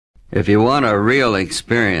If you want a real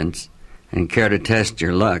experience and care to test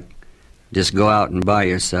your luck, just go out and buy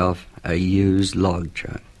yourself a used log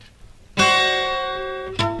truck.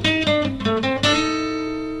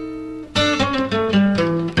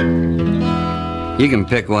 You can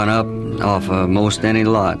pick one up off of most any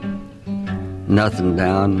lot. Nothing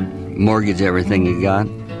down, mortgage everything you got.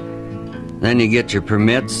 Then you get your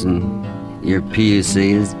permits and your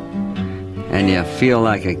PUCs, and you feel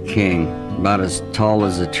like a king, about as tall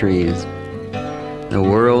as the trees. The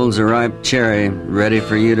world's a ripe cherry ready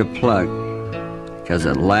for you to pluck, 'cause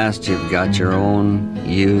at last you've got your own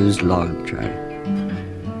used log truck.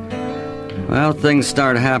 Well, things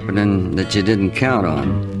start happening that you didn't count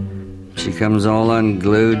on. She comes all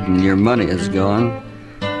unglued and your money is gone.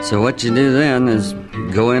 So what you do then is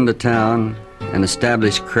go into town and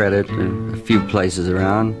establish credit in a few places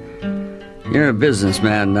around. You're a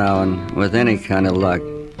businessman now, and with any kind of luck,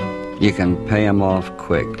 you can pay 'em off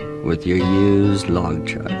quick with your used log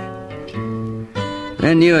truck.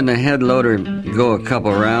 Then you and the head loader go a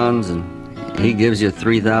couple rounds, and he gives you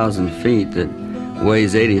 3,000 feet that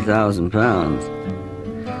weighs 80,000 pounds.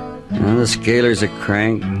 Now the scaler's a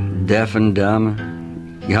crank, deaf and dumb,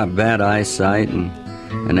 got bad eyesight and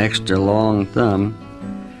an extra long thumb.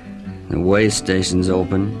 The weigh station's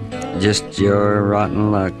open, just your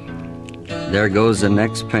rotten luck. There goes the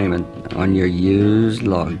next payment on your used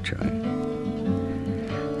log truck.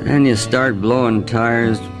 Then you start blowing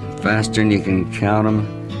tires faster than you can count 'em,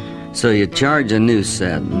 so you charge a new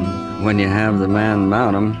set, and when you have the man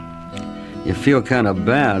mount 'em, you feel kind of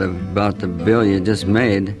bad about the bill you just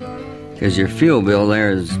made, 'cause your fuel bill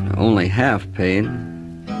there is only half paid.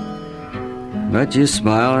 But you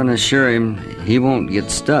smile and assure him he won't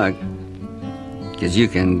get stuck, 'cause you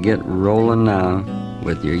can get rolling now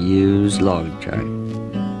with your used log truck.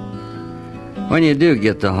 When you do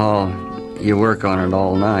get the haul, you work on it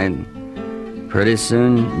all night. Pretty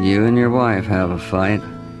soon, you and your wife have a fight.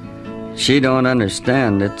 She don't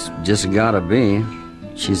understand, it's just gotta be.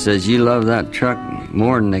 She says you love that truck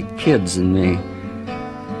more than the kids and me.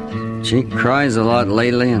 She cries a lot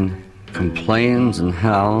lately and complains and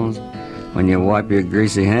howls when you wipe your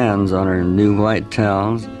greasy hands on her new white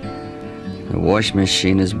towels. The wash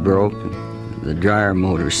machine is broke, the dryer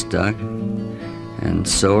motor's stuck, and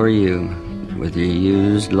so are you with your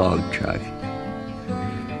used log truck.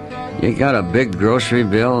 You got a big grocery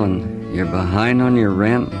bill and you're behind on your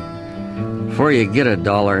rent. Before you get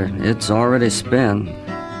 $1, it's already spent.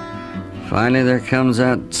 Finally there comes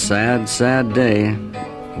that sad, sad day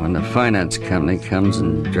when the finance company comes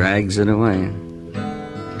and drags it away.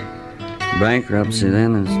 Bankruptcy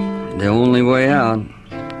then is the only way out.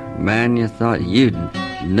 Man, you thought you'd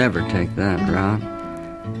never take that route.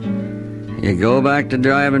 You go back to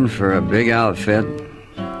driving for a big outfit,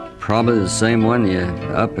 probably the same one you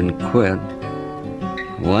up and quit.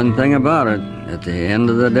 One thing about it, at the end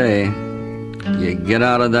of the day, you get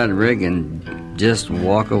out of that rig and just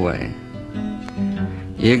walk away.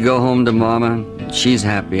 You go home to Mama, she's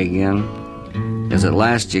happy again, 'cause at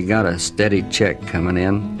last you got a steady check coming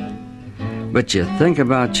in. But you think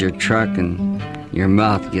about your truck and your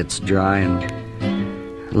mouth gets dry and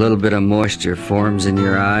a little bit of moisture forms in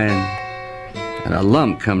your eye, and a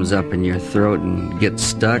lump comes up in your throat and gets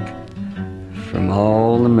stuck from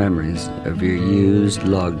all the memories of your used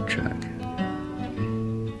log truck.